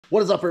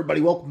What is up,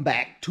 everybody? Welcome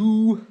back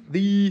to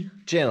the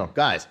channel,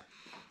 guys.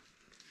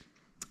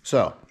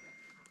 So,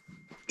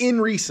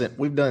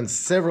 we've done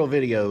several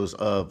videos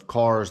of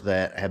cars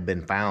that have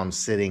been found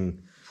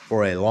sitting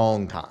for a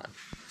long time.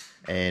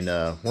 And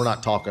we're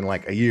not talking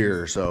like a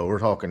year or so. We're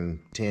talking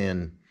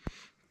 10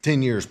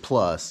 years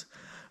plus.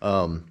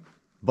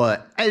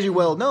 But as you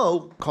well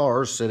know,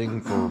 cars sitting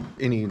for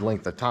any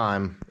length of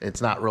time,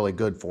 it's not really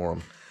good for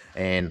them.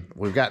 And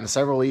we've gotten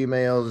several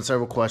emails and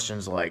several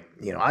questions like,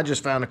 I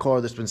just found a car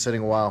that's been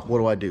sitting a while. What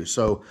do I do?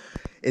 So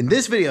in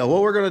this video,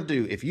 what we're going to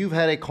do, if you've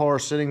had a car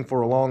sitting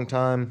for a long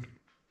time,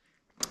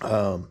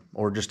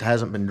 or just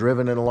hasn't been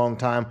driven in a long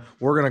time,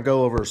 we're going to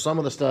go over some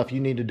of the stuff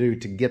you need to do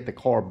to get the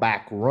car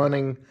back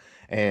running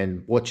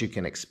and what you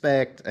can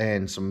expect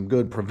and some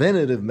good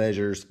preventative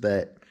measures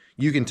that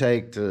you can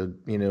take to,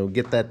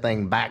 get that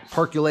thing back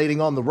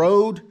percolating on the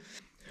road.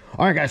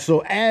 All right, guys.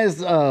 So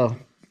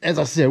as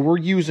I said, we're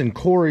using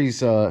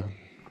Corey's 85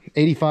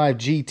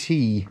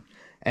 GT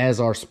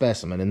as our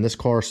specimen, and this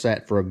car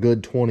sat for a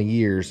good 20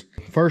 years.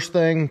 First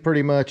thing,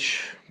 pretty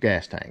much,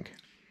 gas tank.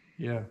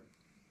 Yeah.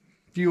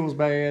 Fuel's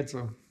bad,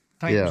 so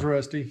tank was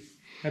rusty.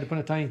 Had to put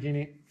a tank in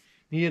it.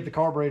 He had the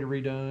carburetor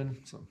redone.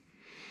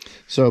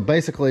 So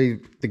basically,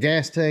 the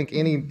gas tank,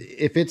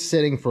 if it's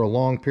sitting for a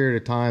long period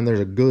of time,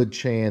 there's a good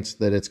chance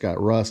that it's got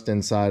rust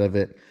inside of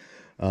it.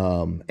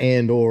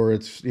 Or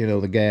it's,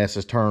 the gas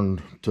is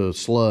turned to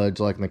sludge,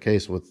 like in the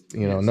case with,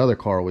 another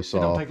car we saw.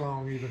 It don't take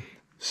long either.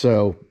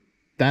 So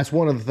that's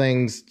one of the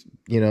things,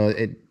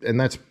 and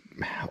that's,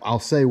 I'll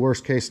say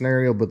worst case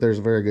scenario, but there's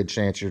a very good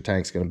chance your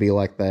tank's going to be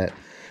like that.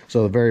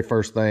 So the very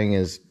first thing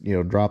is,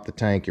 drop the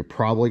tank. You're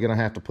probably going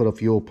to have to put a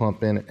fuel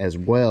pump in it as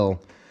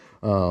well,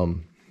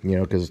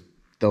 because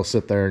they'll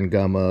sit there and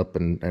gum up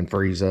and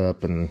freeze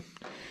up. And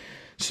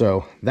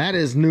so that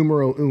is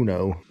numero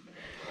uno.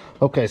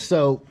 Okay,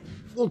 so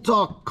we'll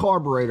talk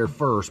carburetor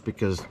first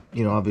because,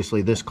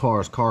 obviously this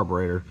car's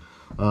carburetor.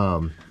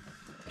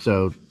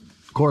 So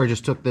Corey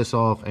just took this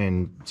off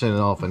and sent it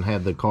off and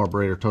had the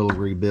carburetor totally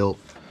rebuilt.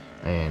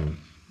 And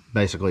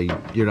basically,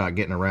 you're not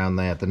getting around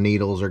that. The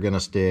needles are going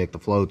to stick. The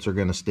floats are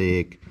going to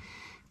stick.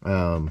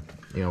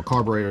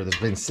 Carburetor that's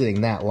been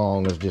sitting that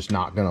long is just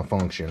not going to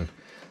function.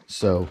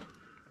 So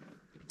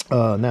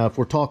now if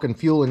we're talking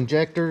fuel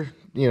injector,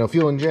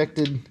 fuel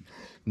injected,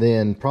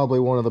 then probably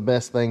one of the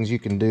best things you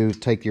can do is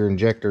take your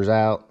injectors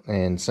out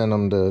and send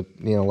them to,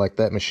 like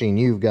that machine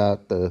you've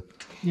got,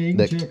 you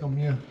can check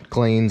them,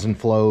 cleans and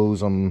flows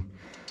them.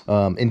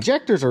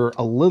 Injectors are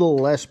a little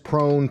less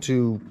prone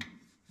to,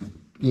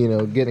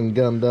 getting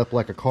gummed up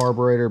like a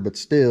carburetor, but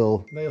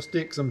still. They'll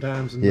stick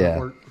sometimes and not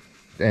work.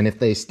 And if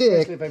they stick.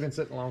 Especially if they've been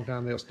sitting a long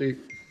time, they'll stick.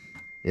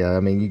 Yeah,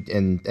 I mean,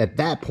 and at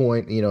that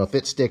point, if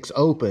it sticks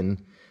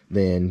open,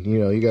 then,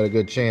 you got a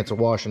good chance of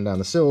washing down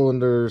the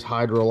cylinders,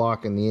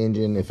 hydro-locking the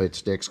engine. If it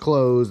sticks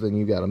closed, then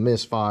you got a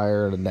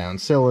misfire and a down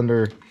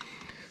cylinder.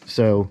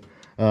 So,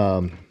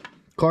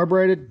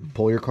 carbureted,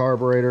 pull your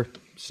carburetor,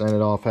 send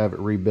it off, have it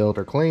rebuilt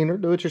or cleaned, or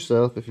do it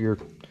yourself if you're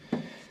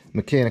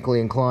mechanically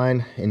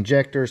inclined.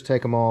 Injectors,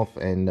 take them off,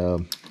 and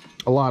a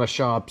lot of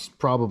shops,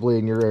 probably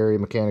in your area,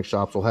 mechanic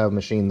shops, will have a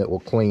machine that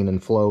will clean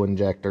and flow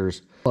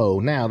injectors.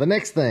 Oh, now, the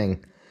next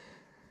thing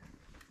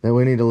that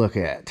we need to look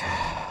at,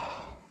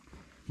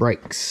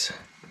 brakes.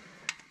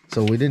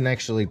 So we didn't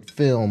actually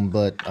film,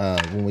 but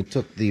when we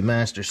took the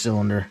master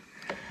cylinder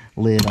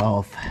lid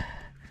off,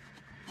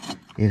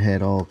 it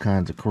had all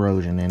kinds of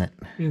corrosion in it.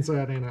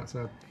 Inside and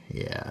outside.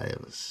 Yeah, it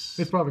was.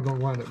 It's probably going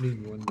to wind up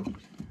needing one.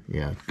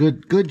 Yeah,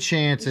 good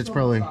chance it's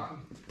probably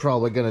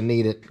going to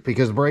need it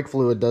because brake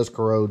fluid does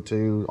corrode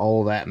too.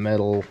 All that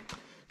metal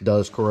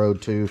does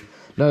corrode too.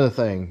 Another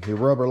thing, your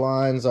rubber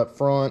lines up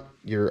front,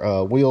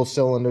 your wheel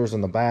cylinders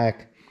in the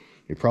back.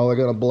 You're probably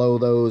going to blow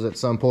those at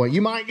some point.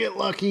 You might get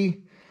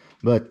lucky,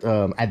 but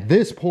at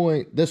this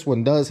point, this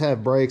one does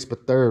have brakes,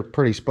 but they're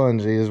pretty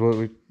spongy, is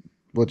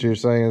what you're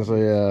saying. So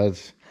yeah,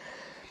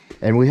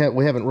 and we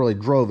haven't really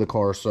drove the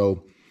car,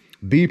 so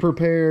be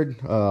prepared.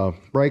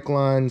 Brake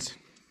lines,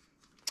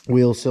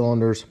 wheel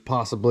cylinders,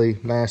 possibly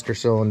master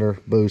cylinder,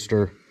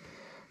 booster.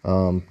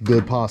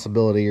 Good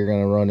possibility you're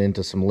going to run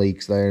into some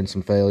leaks there and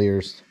some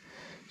failures.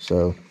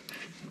 So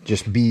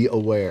just be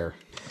aware.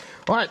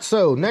 All right,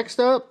 so next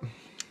up,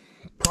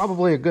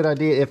 probably a good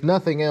idea, if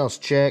nothing else,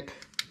 check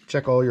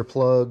all your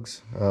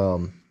plugs,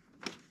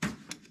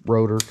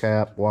 rotor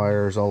cap,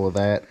 wires, all of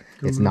that.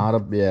 It's not a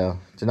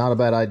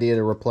bad idea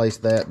to replace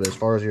that, but as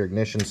far as your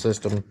ignition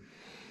system,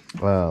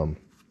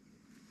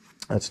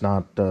 that's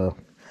not,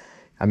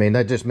 I mean,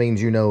 that just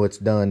means it's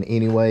done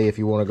anyway if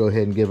you want to go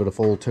ahead and give it a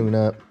full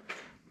tune-up.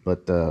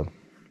 But,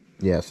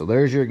 yeah, so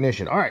there's your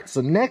ignition. All right, so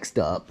next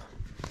up,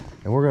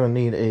 and we're going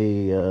to need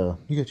a,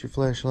 you got your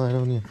flashlight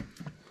on you?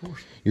 Of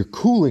course. Your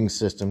cooling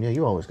system. Yeah,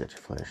 you always got your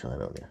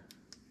flashlight on you.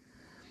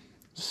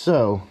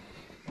 So,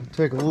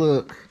 take a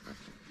look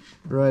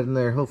right in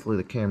there. Hopefully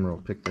the camera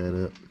will pick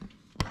that up.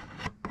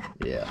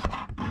 Yeah.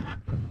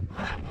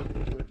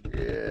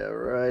 Yeah,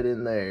 right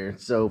in there.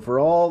 So, for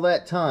all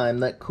that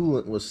time, that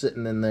coolant was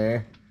sitting in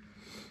there.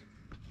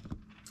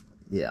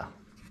 Yeah.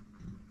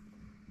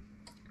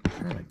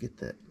 trying to get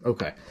that.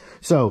 Okay,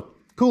 so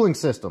cooling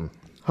system.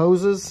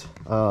 Hoses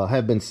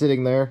have been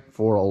sitting there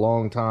for a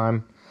long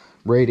time.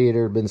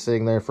 Radiator been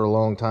sitting there for a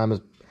long time.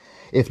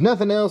 If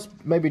nothing else,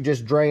 maybe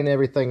just drain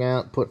everything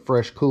out, put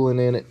fresh coolant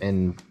in it,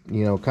 and,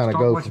 you know, kind of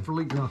go. Watching for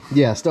leaks.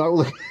 Yeah, start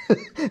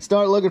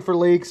looking for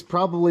leaks.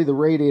 Probably the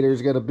radiator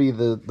is going to be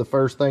the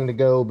first thing to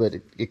go, but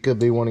it could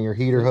be one of your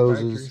heater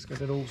hoses. It's got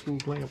that old school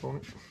clamp on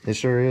it. It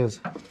sure is.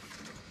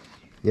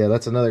 Yeah,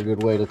 that's another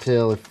good way to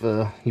tell if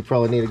you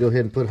probably need to go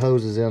ahead and put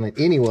hoses on it.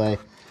 Anyway,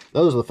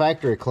 those are the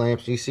factory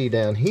clamps you see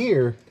down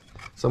here.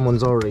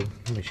 Someone's already,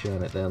 let me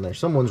shine it down there.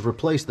 Someone's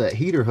replaced that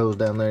heater hose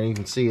down there, and you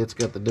can see it's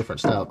got the different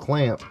style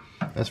clamp.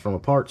 That's from a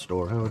parts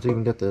store. Oh, it's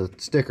even got the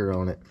sticker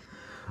on it.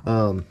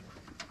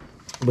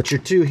 But your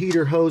 2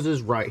 heater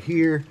hoses right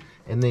here,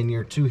 and then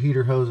your 2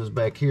 heater hoses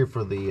back here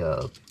for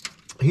the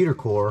heater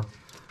core.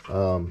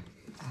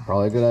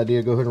 Probably a good idea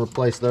to go ahead and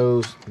replace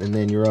those, and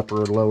then your upper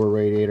and lower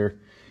radiator.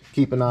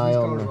 Keep an eye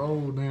on. These cars are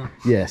old now.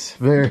 Yes,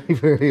 very,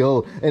 very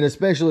old, and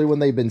especially when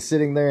they've been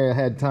sitting there and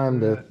had time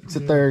to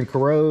sit there and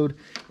corrode,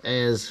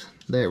 as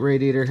that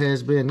radiator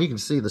has been. You can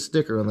see the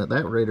sticker on that.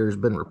 That radiator has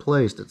been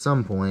replaced at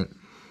some point,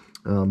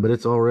 but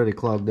it's already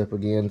clogged up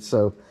again.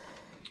 So,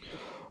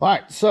 all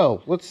right,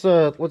 so let's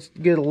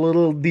get a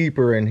little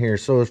deeper in here.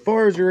 So, as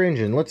far as your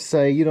engine, let's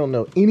say you don't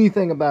know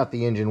anything about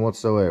the engine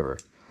whatsoever.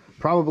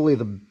 Probably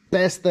the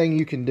best thing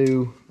you can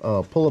do: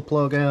 pull a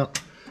plug out.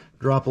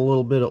 Drop a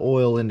little bit of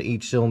oil into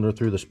each cylinder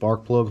through the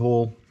spark plug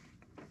hole.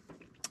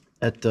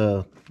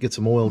 Get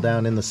some oil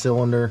down in the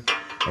cylinder,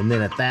 and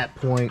then at that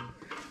point,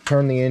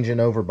 turn the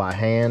engine over by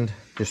hand.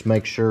 Just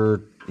make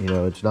sure, you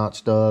know, it's not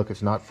stuck,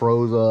 it's not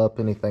froze up,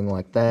 anything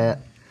like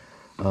that.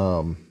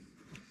 Probably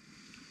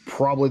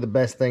the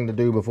best thing to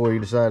do before you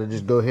decide to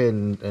just go ahead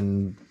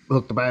and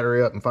hook the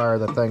battery up and fire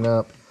that thing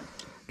up.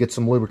 Get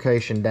some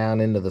lubrication down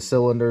into the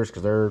cylinders,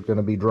 because they're going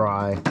to be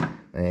dry,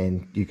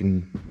 and you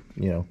can,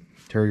 you know,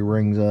 tear your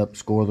rings up,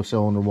 score the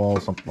cylinder wall,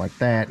 something like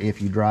that,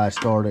 if you dry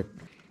start it.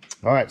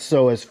 All right,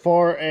 so as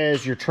far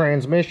as your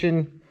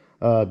transmission,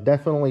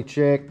 definitely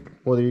check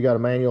whether you got a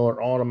manual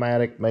or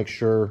automatic. Make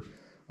sure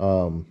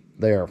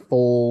they are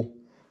full,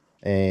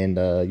 and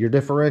your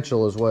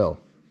differential as well,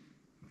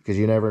 because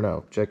you never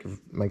know.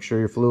 Make sure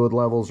your fluid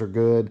levels are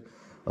good.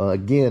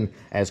 Again,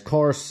 as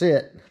cars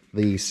sit,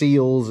 the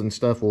seals and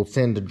stuff will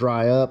tend to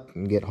dry up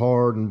and get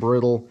hard and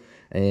brittle,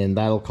 and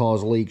that'll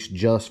cause leaks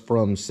just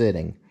from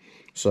sitting.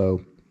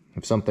 So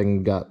if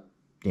something got,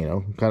 you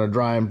know, kind of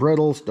dry and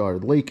brittle,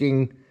 started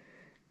leaking,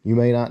 you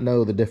may not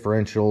know the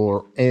differential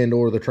or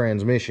the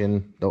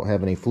transmission don't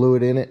have any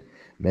fluid in it.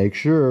 Make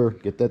sure,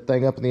 get that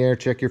thing up in the air,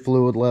 check your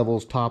fluid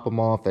levels, top them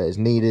off as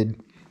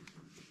needed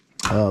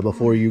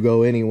before you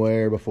go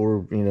anywhere,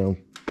 before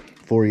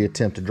you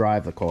attempt to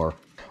drive the car.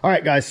 All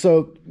right, guys,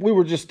 so we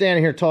were just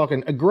standing here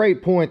talking. A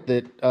great point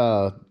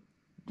that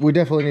we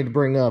definitely need to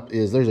bring up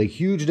is there's a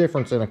huge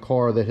difference in a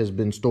car that has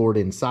been stored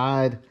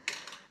inside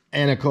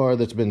and a car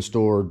that's been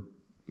stored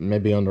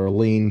maybe under a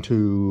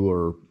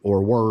lean-to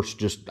or worse,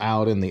 just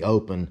out in the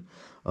open.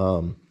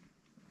 A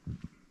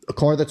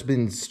car that's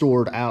been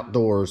stored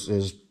outdoors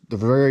is the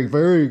very,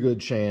 very good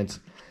chance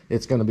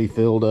it's going to be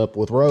filled up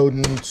with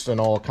rodents and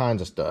all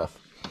kinds of stuff.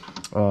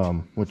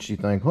 Which you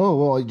think,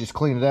 oh, well, you just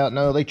clean it out.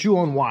 No, they chew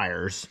on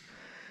wires.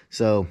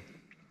 So,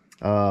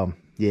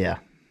 yeah.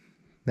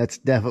 That's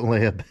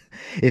definitely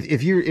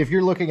if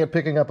you're looking at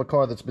picking up a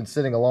car that's been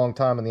sitting a long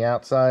time on the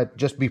outside,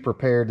 just be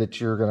prepared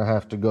that you're going to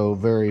have to go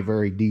very,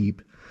 very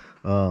deep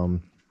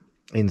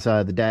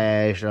inside the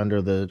dash,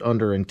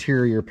 under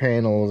interior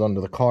panels, under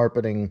the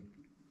carpeting.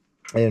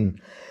 And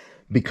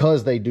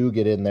because they do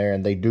get in there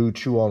and they do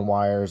chew on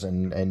wires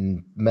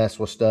and mess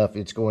with stuff,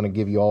 it's going to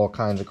give you all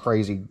kinds of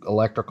crazy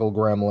electrical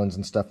gremlins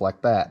and stuff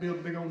like that. Build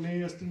a big old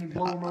nest and then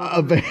blow them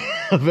up.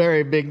 A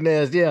very big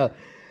nest, yeah.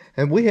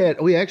 And we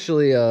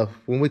actually,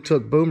 when we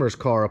took Boomer's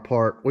car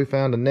apart, we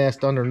found a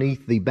nest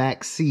underneath the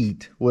back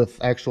seat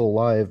with actual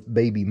live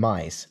baby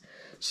mice.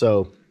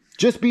 So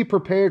just be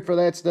prepared for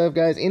that stuff,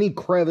 guys. Any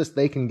crevice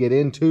they can get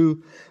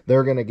into,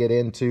 they're going to get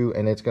into,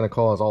 and it's going to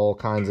cause all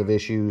kinds of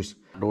issues.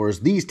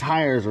 These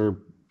tires are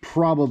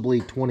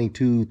probably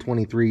 22,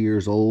 23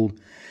 years old.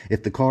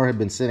 If the car had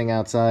been sitting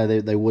outside,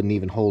 they wouldn't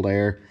even hold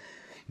air.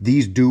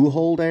 These do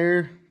hold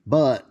air,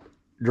 but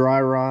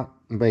dry rot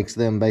makes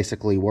them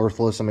basically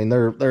worthless. I mean,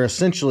 they're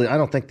essentially, I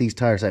don't think these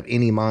tires have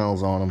any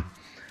miles on them,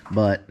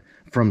 but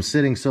from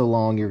sitting so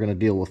long, you're going to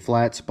deal with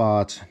flat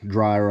spots,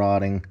 dry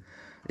rotting.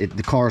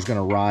 The car's going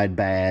to ride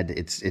bad.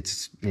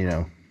 It's you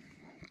know,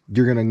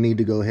 you're going to need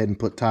to go ahead and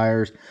put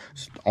tires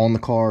on the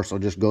car, so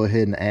just go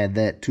ahead and add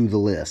that to the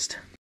list.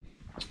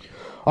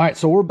 All right,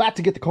 so we're about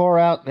to get the car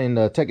out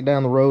and take it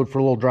down the road for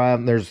a little drive.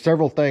 And there's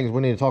several things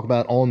we need to talk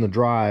about on the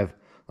drive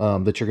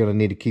that you're going to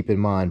need to keep in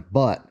mind,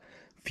 but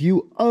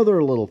few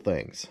other little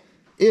things.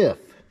 If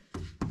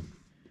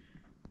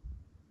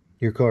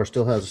your car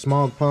still has a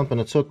smog pump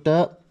and it's hooked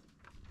up,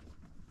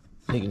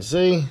 you can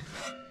see,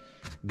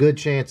 good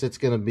chance it's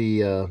going to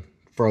be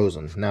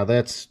frozen. Now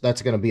that's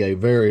going to be a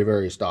very,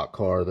 very stock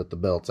car that the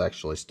belt's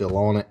actually still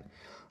on it.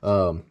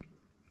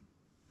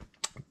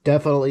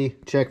 definitely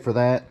check for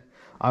that.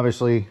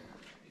 Obviously,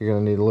 you're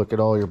going to need to look at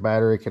all your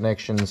battery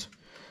connections.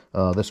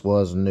 This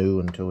was new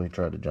until we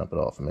tried to jump it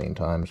off a million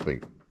times, but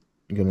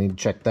you're going to need to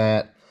check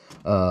that.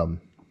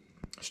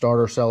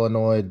 Starter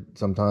solenoid,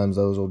 sometimes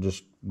those will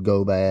just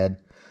go bad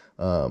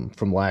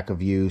from lack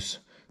of use.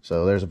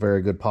 So there's a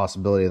very good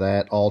possibility of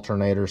that.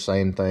 Alternator,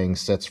 same thing,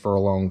 sits for a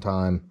long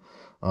time.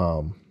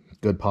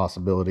 Good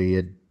possibility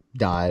it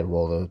died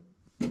while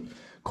the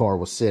car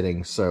was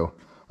sitting. So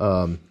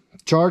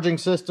charging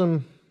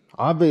system,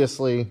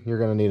 obviously you're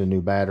going to need a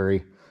new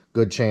battery.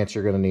 Good chance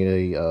you're going to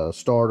need a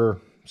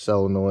starter,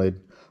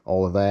 solenoid,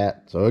 all of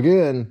that. So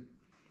again,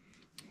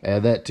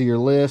 add that to your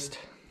list.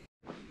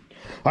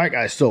 All right,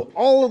 guys, so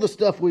all of the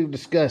stuff we've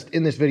discussed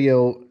in this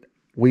video,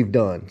 we've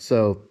done.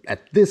 So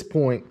at this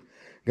point, I'm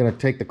going to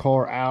take the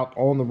car out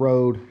on the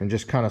road and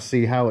just kind of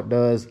see how it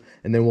does.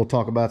 And then we'll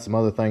talk about some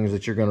other things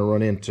that you're going to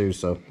run into.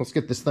 So let's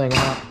get this thing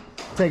out,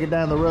 take it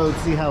down the road,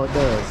 see how it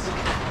does.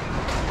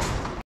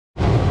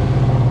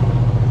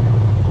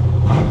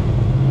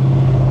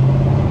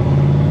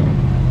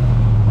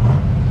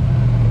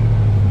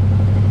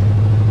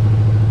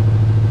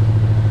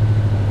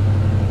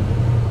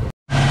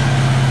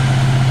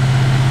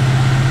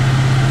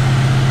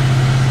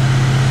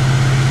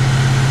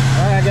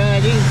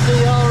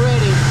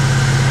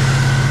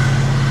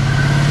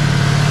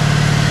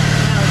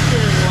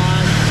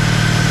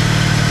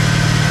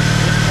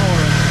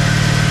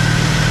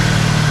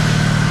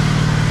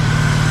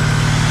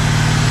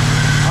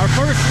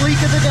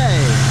 Leak of the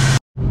day.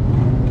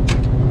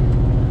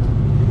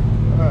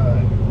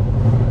 Alright.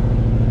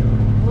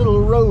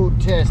 Little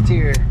road test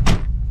here.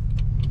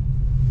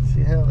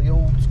 See how the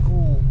old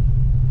school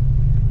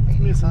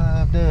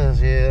 85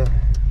 does, yeah.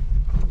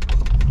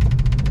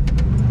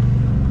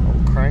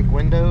 Old crank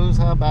windows,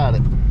 how about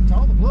it?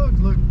 All the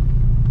plugs look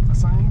the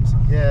same. So.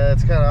 Yeah,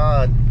 it's kind of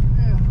odd.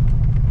 Yeah.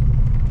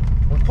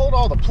 We pulled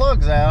all the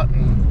plugs out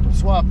and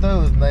swapped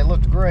those and they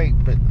looked great,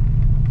 but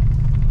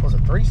was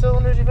it 3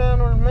 cylinders you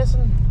found were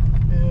missing?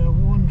 Yeah,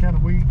 one kind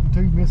of weak and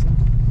 2 missing.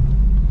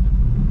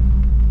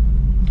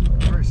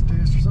 Press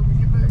test or something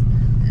to get back.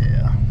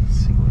 Yeah, let's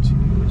see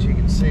what you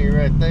can see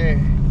right there.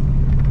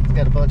 It's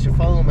got a bunch of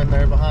foam in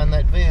there behind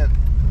that vent.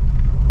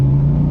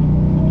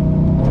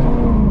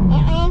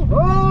 Uh-oh!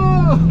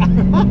 Oh!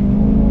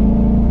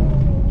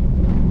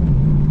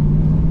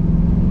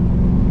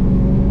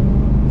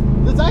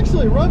 It's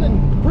actually running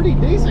pretty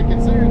decent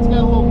considering it's got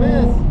a little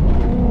mess.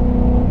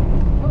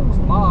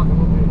 Almost bog a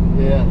little bit.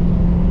 Yeah.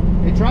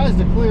 It tries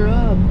to clear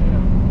up.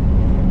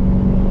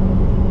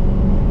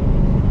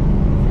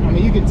 I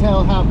mean, you can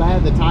tell how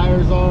bad the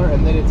tires are,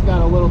 and then it's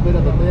got a little bit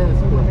of a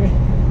mess.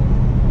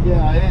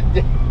 Yeah,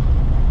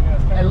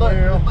 and look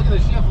at the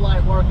shift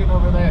light working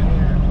over there.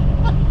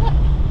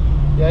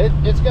 Yeah,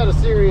 it's got a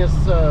serious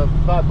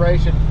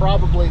vibration,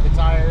 probably the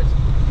tires.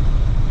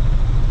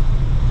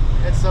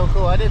 It's so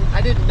cool. I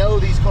didn't know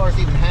these cars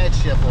even had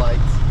shift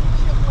lights.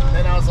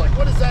 And I was like,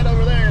 what is that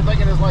over there?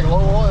 Thinking it was like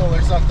low oil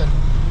or something.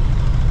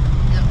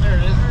 Yep, there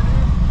it is.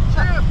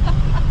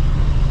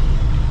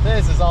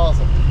 This is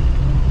awesome.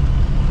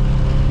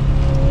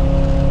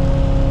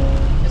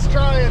 It's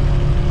trying.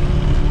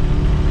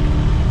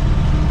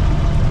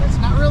 It's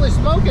not really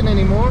smoking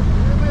anymore.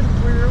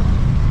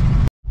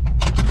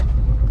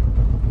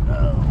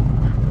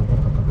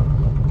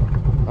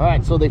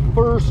 Alright, so the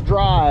first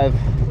drive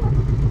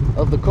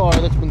of the car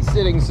that's been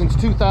sitting since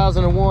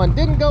 2001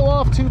 didn't go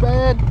off too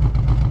bad.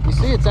 You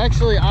see, it's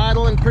actually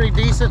idling pretty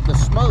decent. The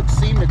smoke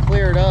seemed to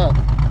clear it up.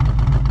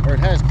 Or it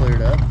has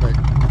cleared up, but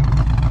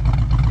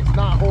it's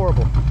not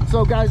horrible.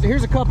 So guys,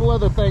 here's a couple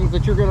other things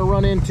that you're going to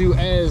run into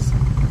as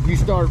you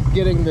start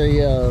getting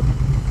the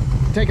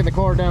taking the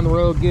car down the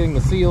road, getting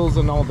the seals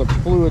and all the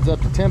fluids up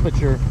to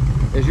temperature,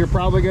 is you're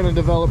probably going to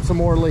develop some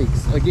more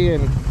leaks.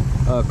 Again,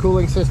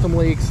 cooling system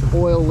leaks,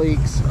 oil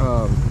leaks,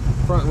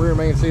 front and rear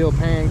main seal,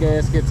 pan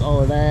gaskets,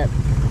 all of that,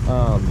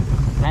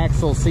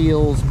 axle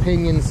seals,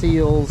 pinion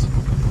seals,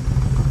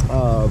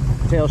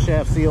 tail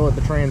shaft seal at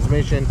the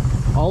transmission.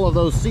 All of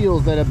those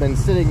seals that have been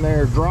sitting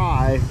there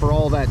dry for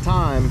all that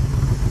time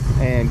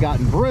and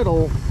gotten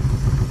brittle,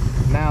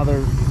 now they're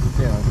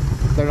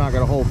not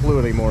going to hold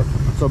fluid anymore.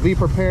 So be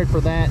prepared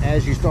for that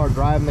as you start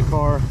driving the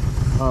car.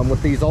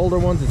 With these older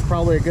ones, it's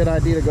probably a good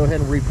idea to go ahead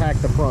and repack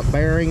the front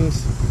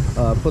bearings,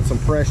 put some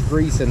fresh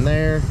grease in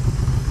there,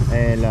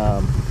 and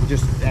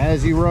just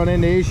as you run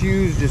into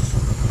issues,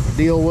 just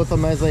deal with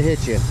them as they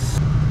hit you.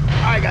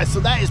 All right, guys, so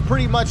that is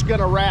pretty much going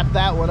to wrap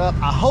that one up.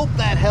 I hope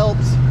that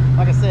helps.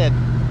 Like I said,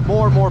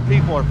 more and more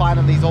people are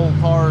finding these old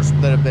cars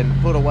that have been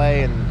put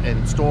away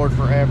and stored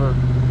forever.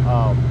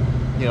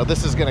 You know,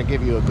 this is going to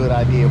give you a good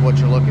idea of what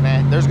you're looking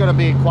at. There's going to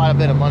be quite a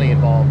bit of money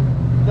involved.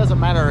 It doesn't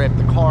matter if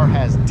the car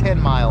has 10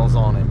 miles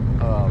on it.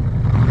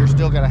 You're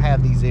still going to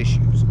have these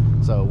issues.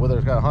 So whether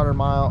it's got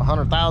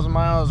 100,000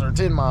 miles or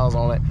 10 miles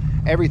on it,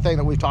 everything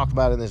that we've talked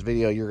about in this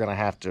video, you're going to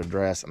have to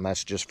address, and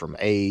that's just from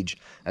age.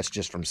 That's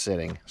just from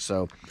sitting.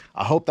 So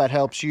I hope that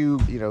helps you,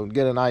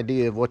 get an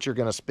idea of what you're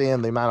going to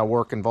spend, the amount of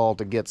work involved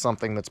to get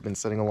something that's been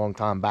sitting a long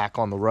time back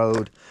on the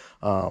road.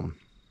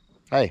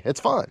 hey,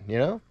 it's fun, you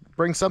know?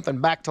 Bring something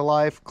back to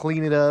life,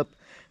 clean it up,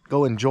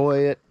 go enjoy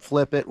it,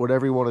 flip it,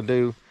 whatever you want to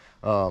do.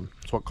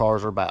 That's what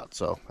cars are about.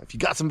 So if you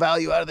got some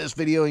value out of this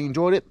video and you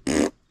enjoyed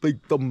it,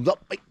 big thumbs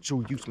up. Make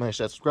sure you smash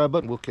that subscribe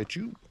button. We'll catch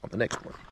you on the next one.